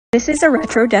This is a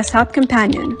retro desktop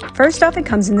companion. First off, it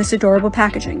comes in this adorable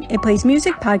packaging. It plays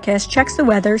music, podcasts, checks the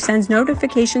weather, sends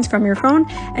notifications from your phone,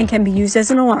 and can be used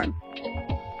as an alarm.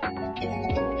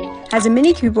 Has a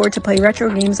mini keyboard to play retro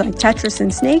games like Tetris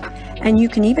and Snake, and you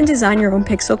can even design your own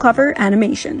pixel cover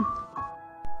animation.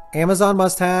 Amazon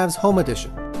Must-Haves Home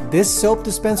Edition. This soap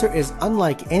dispenser is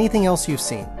unlike anything else you've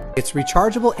seen. It's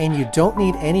rechargeable and you don't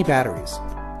need any batteries.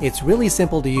 It's really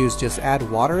simple to use, just add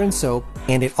water and soap,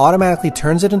 and it automatically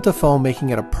turns it into foam,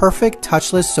 making it a perfect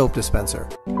touchless soap dispenser.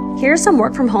 Here's some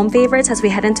work from home favorites as we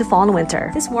head into fall and winter.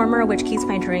 This warmer, which keeps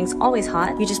my drinks always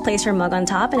hot, you just place your mug on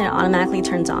top and it automatically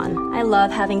turns on. I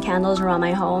love having candles around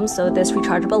my home, so this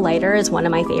rechargeable lighter is one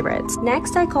of my favorites.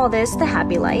 Next, I call this the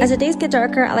happy light. As the days get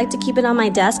darker, I like to keep it on my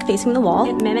desk facing the wall.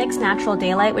 It mimics natural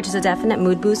daylight, which is a definite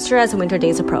mood booster as the winter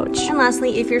days approach. And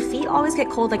lastly, if your feet always get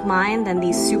cold like mine, then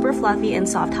these super fluffy and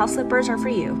soft house slippers are for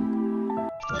you.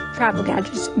 Travel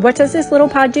gadgets. What does this little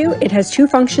pod do? It has two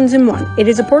functions in one. It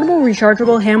is a portable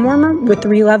rechargeable hand warmer with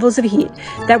 3 levels of heat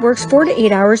that works 4 to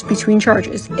 8 hours between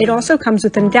charges. It also comes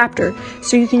with an adapter,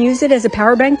 so you can use it as a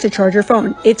power bank to charge your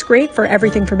phone. It's great for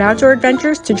everything from outdoor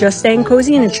adventures to just staying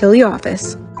cozy in a chilly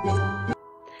office.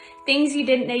 Things you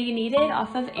didn't know you needed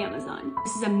off of Amazon.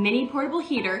 This is a mini portable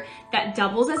heater that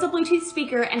doubles as a Bluetooth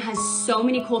speaker and has so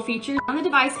many cool features. On the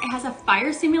device, it has a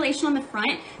fire simulation on the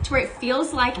front to where it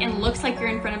feels like and looks like you're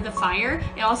in front of the fire.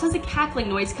 It also has a cackling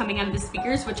noise coming out of the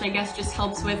speakers, which I guess just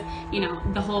helps with,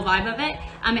 the whole vibe of it.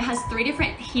 It has 3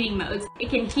 different heating modes. It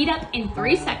can heat up in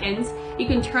 3 seconds. You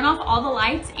can turn off all the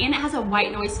lights, and it has a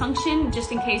white noise function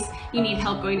just in case you need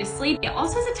help going to sleep. It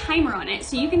also has a timer on it,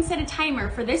 so you can set a timer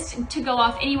for this to go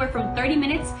off anywhere from 30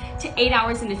 minutes to 8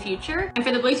 hours in the future. And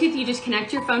for the Bluetooth, you just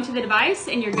connect your phone to the device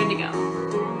and you're good to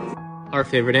go. Our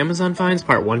favorite Amazon finds,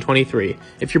 part 123.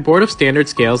 If you're bored of standard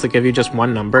scales that give you just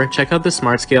one number, check out the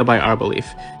Smart Scale by Arbelief.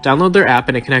 Download their app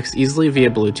and it connects easily via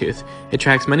Bluetooth. It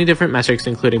tracks many different metrics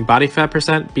including body fat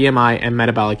percent, BMI, and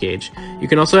metabolic age. You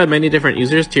can also add many different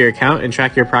users to your account and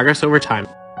track your progress over time.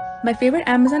 My favorite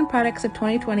Amazon products of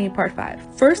 2020, part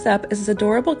 5. First up is this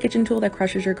adorable kitchen tool that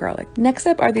crushes your garlic. Next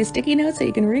up are these sticky notes that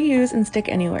you can reuse and stick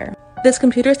anywhere. This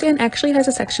computer stand actually has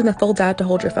a section that folds out to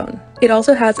hold your phone. It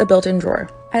also has a built-in drawer.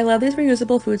 I love these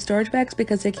reusable food storage bags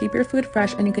because they keep your food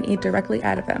fresh and you can eat directly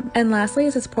out of them. And lastly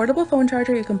is this portable phone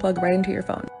charger you can plug right into your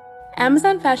phone.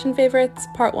 Amazon fashion favorites,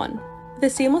 part 1.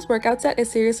 This seamless workout set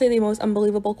is seriously the most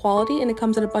unbelievable quality and it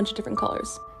comes in a bunch of different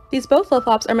colors. These both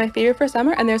flip-flops are my favorite for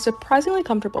summer and they're surprisingly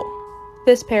comfortable.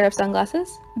 This pair of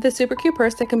sunglasses, this super cute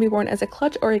purse that can be worn as a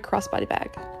clutch or a crossbody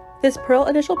bag, this pearl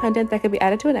initial pendant that can be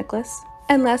added to a necklace,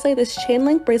 and lastly this chain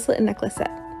link bracelet and necklace set.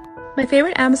 My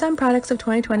favorite Amazon products of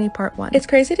 2020, part 1. It's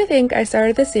crazy to think I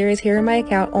started this series here in my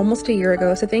account almost a year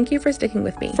ago, so thank you for sticking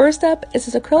with me. First up is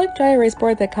this acrylic dry erase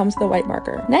board that comes with a white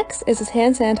marker. Next is this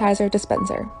hand sanitizer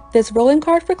dispenser, this rolling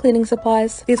cart for cleaning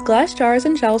supplies, these glass jars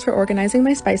and shelves for organizing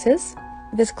my spices,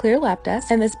 this clear lap desk,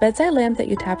 and this bedside lamp that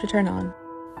you tap to turn on.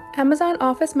 Amazon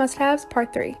Office Must-Haves,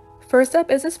 part 3. First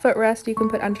up is this footrest you can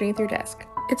put underneath your desk.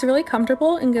 It's really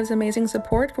comfortable and gives amazing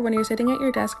support for when you're sitting at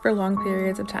your desk for long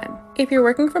periods of time. If you're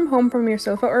working from home from your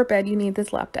sofa or bed, you need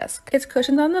this lap desk. It's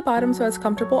cushioned on the bottom so it's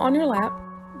comfortable on your lap.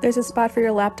 There's a spot for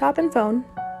your laptop and phone,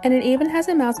 and it even has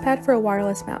a mouse pad for a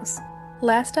wireless mouse.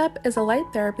 Last up is a light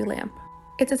therapy lamp.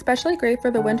 It's especially great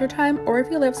for the winter time or if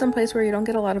you live someplace where you don't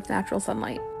get a lot of natural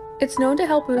sunlight. It's known to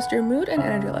help boost your mood and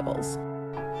energy levels.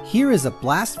 Here is a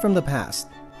blast from the past.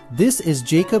 This is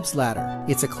Jacob's Ladder.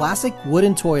 It's a classic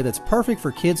wooden toy that's perfect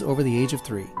for kids over the age of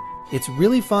 3. It's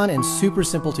really fun and super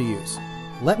simple to use.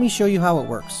 Let me show you how it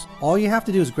works. All you have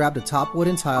to do is grab the top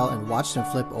wooden tile and watch them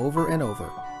flip over and over.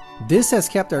 This has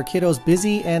kept our kiddos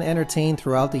busy and entertained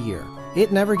throughout the year.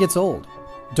 It never gets old.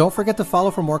 Don't forget to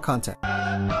follow for more content.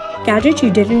 Gadgets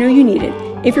you didn't know you needed.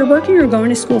 If you're working or going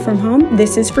to school from home,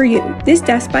 this is for you. This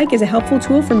desk bike is a helpful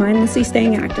tool for mindlessly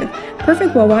staying active.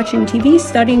 Perfect while watching TV,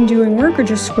 studying, doing work, or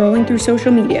just scrolling through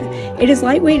social media. It is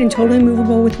lightweight and totally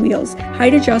movable with wheels.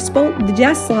 Height adjustable, the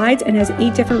desk slides and has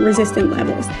 8 different resistant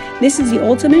levels. This is the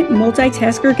ultimate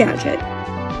multitasker gadget.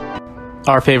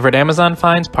 Our favorite Amazon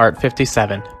finds, part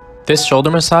 57. This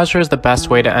shoulder massager is the best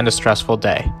way to end a stressful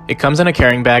day. It comes in a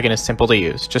carrying bag and is simple to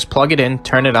use. Just plug it in,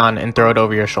 turn it on, and throw it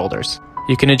over your shoulders.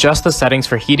 You can adjust the settings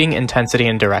for heating, intensity,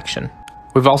 and direction.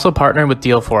 We've also partnered with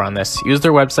Deal4 on this. Use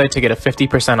their website to get a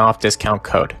 50% off discount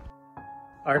code.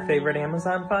 Our favorite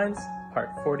Amazon finds, part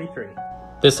 43.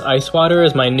 This ice water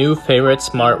is my new favorite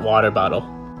smart water bottle.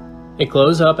 It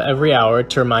glows up every hour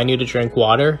to remind you to drink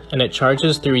water, and it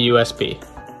charges through USB.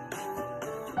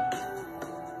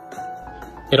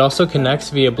 It also connects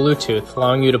via Bluetooth,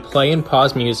 allowing you to play and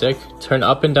pause music, turn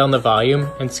up and down the volume,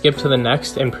 and skip to the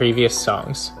next and previous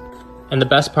songs. And the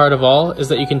best part of all is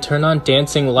that you can turn on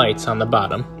dancing lights on the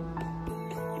bottom.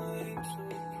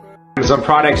 Some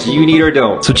products you need or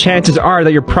don't. So chances are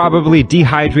that you're probably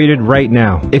dehydrated right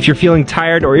now. If you're feeling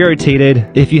tired or irritated,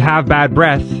 if you have bad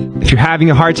breath, if you're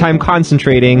having a hard time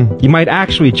concentrating, you might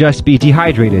actually just be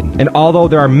dehydrated. And although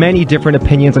there are many different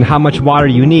opinions on how much water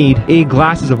you need, 8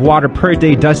 glasses of water per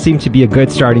day does seem to be a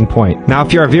good starting point. Now,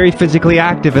 if you are very physically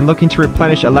active and looking to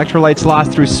replenish electrolytes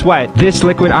lost through sweat, this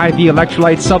liquid IV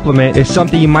electrolyte supplement is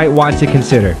something you might want to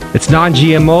consider. It's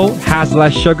non-GMO, has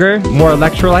less sugar, more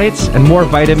electrolytes, and more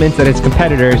vitamins than its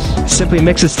competitors. Simply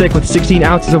mix a stick with 16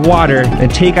 ounces of water and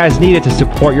take as needed to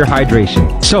support your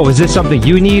hydration. So is this something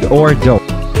you need or don't?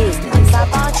 I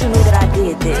thought you knew that I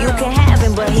did this. You can have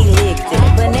him, but he licked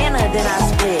it. Banana, then I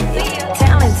split it.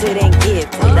 Talented and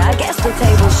gifted. I guess the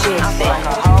table shifted. I'm like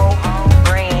a whole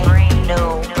brand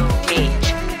new bitch.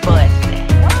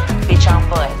 Bitch, I'm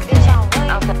butt.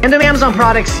 And then Amazon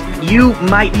products you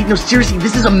might need. No, seriously,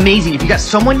 this is amazing. If you got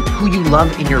someone who you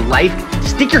love in your life,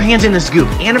 stick your hands in this goop.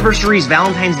 Anniversaries,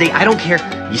 Valentine's Day, I don't care.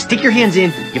 You stick your hands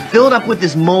in, you fill it up with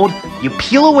this mold, you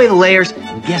peel away the layers,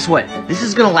 and guess what? This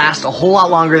is gonna last a whole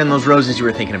lot longer than those roses you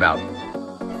were thinking about.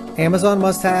 Amazon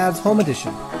Must-Haves Home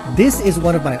Edition. This is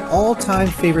one of my all-time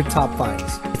favorite top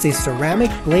finds. It's a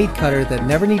ceramic blade cutter that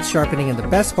never needs sharpening, and the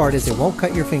best part is it won't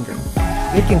cut your finger.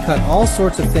 It can cut all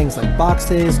sorts of things like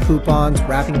boxes, coupons,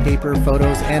 wrapping paper,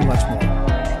 photos, and much more.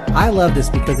 I love this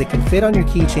because it can fit on your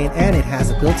keychain and it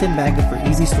has a built-in magnet for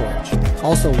easy storage.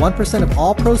 Also, 1% of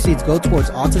all proceeds go towards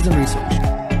autism research.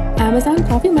 Amazon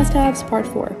Coffee Must-Haves Part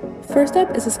 4. First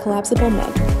up is this collapsible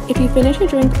mug. If you finish a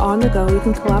drink on the go, you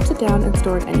can collapse it down and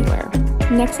store it anywhere.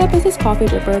 Next up is this coffee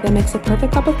dripper that makes the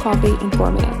perfect cup of coffee in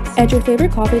 4 minutes. Add your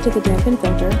favorite coffee to the dampened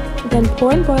filter, then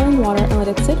pour in boiling water and let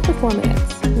it sit for 4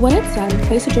 minutes. When it's done,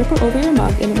 place the dripper over your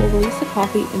mug and it will release the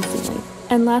coffee instantly.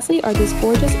 And lastly are these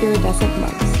gorgeous iridescent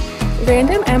mugs.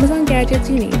 Random Amazon gadgets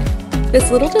you need. This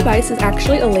little device is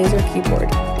actually a laser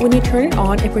keyboard. When you turn it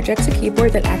on, it projects a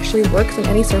keyboard that actually works on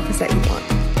any surface that you want.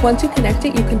 Once you connect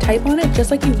it, you can type on it just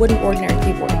like you would an ordinary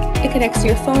keyboard. It connects to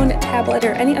your phone, tablet,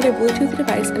 or any other Bluetooth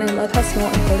device, and I love how small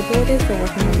and portable it is for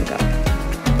working on the go.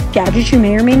 Gadgets you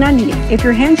may or may not need. If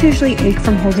your hands usually ache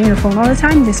from holding your phone all the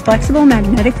time, this flexible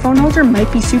magnetic phone holder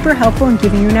might be super helpful in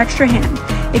giving you an extra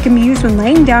hand. It can be used when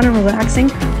laying down and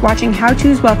relaxing, watching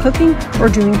how-tos while cooking, or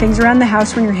doing things around the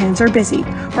house when your hands are busy,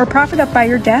 or prop it up by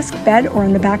your desk, bed, or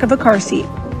in the back of a car seat.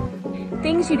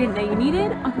 Things you didn't know you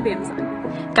needed off of Amazon.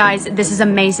 Guys, this is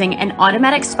amazing. An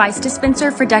automatic spice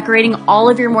dispenser for decorating all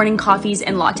of your morning coffees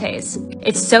and lattes.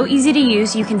 It's so easy to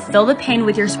use. You can fill the pan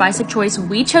with your spice of choice.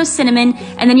 We chose cinnamon,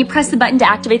 and then you press the button to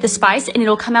activate the spice and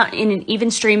it'll come out in an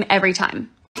even stream every time.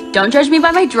 Don't judge me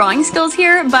by my drawing skills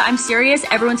here, but I'm serious.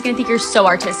 Everyone's gonna think you're so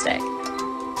artistic.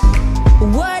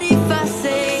 What if I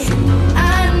say,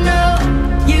 I know,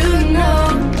 you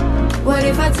know? What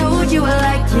if I told you I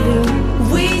like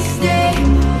you? We stay,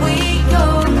 we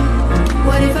go.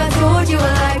 What if I told you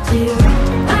I like you?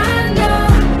 I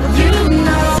know, you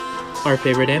know. Our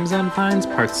favorite Amazon finds,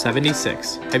 part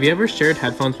 76. Have you ever shared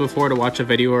headphones before to watch a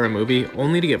video or a movie,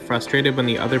 only to get frustrated when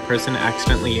the other person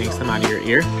accidentally yanks them out of your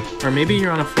ear? Or maybe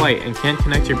you're on a flight and can't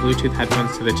connect your Bluetooth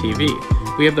headphones to the TV.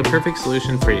 We have the perfect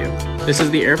solution for you. This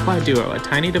is the AirFly Duo, a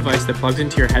tiny device that plugs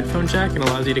into your headphone jack and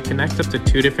allows you to connect up to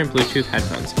 2 different Bluetooth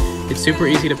headphones. It's super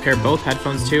easy to pair both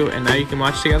headphones to, and now you can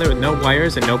watch together with no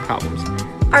wires and no problems.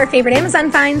 Our favorite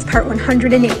Amazon finds, part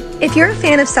 108. If you're a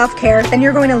fan of self-care, then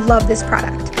you're going to love this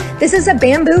product. This is a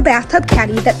bamboo bathtub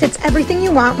caddy that fits everything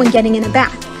you want when getting in a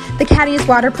bath. The caddy is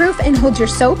waterproof and holds your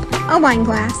soap, a wine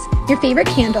glass, your favorite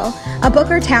candle, a book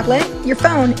or tablet, your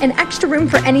phone, and extra room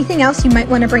for anything else you might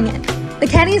want to bring in. The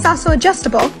caddy is also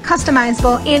adjustable,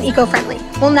 customizable, and eco-friendly.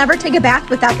 We'll never take a bath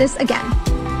without this again.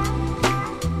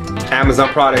 Amazon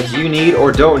products you need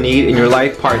or don't need in your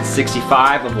life, part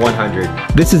 65 of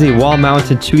 100. This is a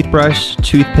wall-mounted toothbrush,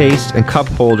 toothpaste, and cup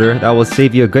holder that will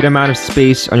save you a good amount of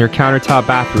space on your countertop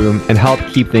bathroom and help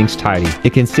keep things tidy.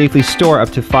 It can safely store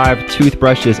up to 5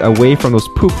 toothbrushes away from those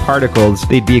poop particles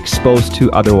they'd be exposed to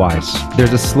otherwise.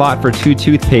 There's a slot for 2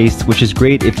 toothpaste, which is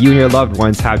great if you and your loved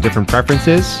ones have different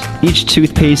preferences. Each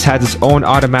toothpaste has its own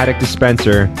automatic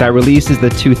dispenser that releases the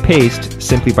toothpaste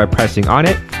simply by pressing on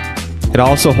it. It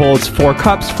also holds 4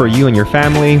 cups for you and your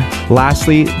family.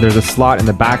 Lastly, there's a slot in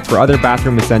the back for other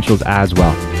bathroom essentials as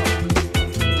well.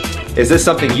 Is this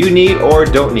something you need or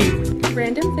don't need?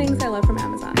 Random things I love from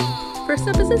Amazon. First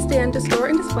up is a stand to store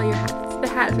and display your hats. The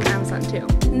hat is from Amazon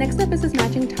too. Next up is this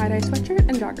matching tie-dye sweatshirt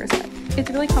and jogger set. It's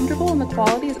really comfortable and the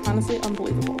quality is honestly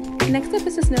unbelievable. Next up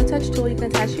is this no-touch tool you can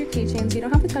attach to your keychain so you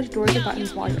don't have to touch doors or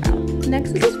buttons while you're out.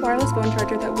 Next is this wireless phone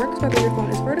charger that works whether your phone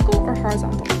is vertical or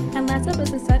horizontal. And last Last up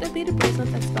is a set of beaded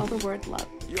bracelets that spell the word love.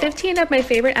 15 of my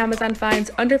favorite Amazon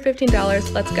finds under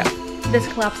 $15, let's go. This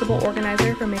collapsible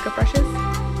organizer for makeup brushes,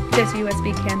 this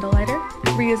USB candle lighter,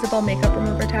 reusable makeup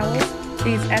remover towels,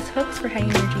 these S hooks for hanging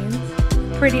your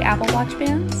jeans, pretty Apple Watch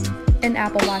bands, an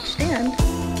Apple Watch stand,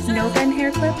 no bend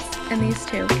hair clips, and these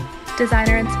two.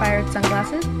 Designer inspired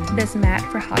sunglasses, this mat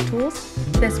for hot tools,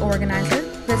 this organizer,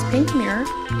 this pink mirror,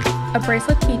 a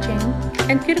bracelet keychain,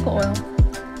 and cuticle oil.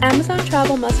 Amazon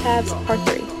travel must-haves part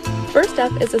 3. First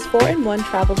up is this 4-in-1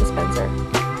 travel dispenser.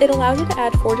 It allows you to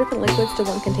add 4 different liquids to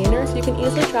one container so you can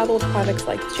easily travel with products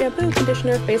like shampoo,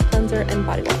 conditioner, face cleanser, and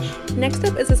body wash. Next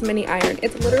up is this mini iron.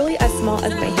 It's literally as small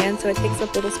as my hand, so it takes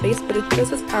up little space, but it's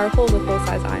just as powerful with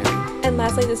full-size iron. And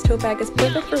lastly, this tote bag is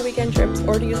perfect for weekend trips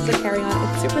or to use as a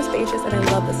carry-on. It's super spacious and I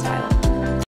love the style.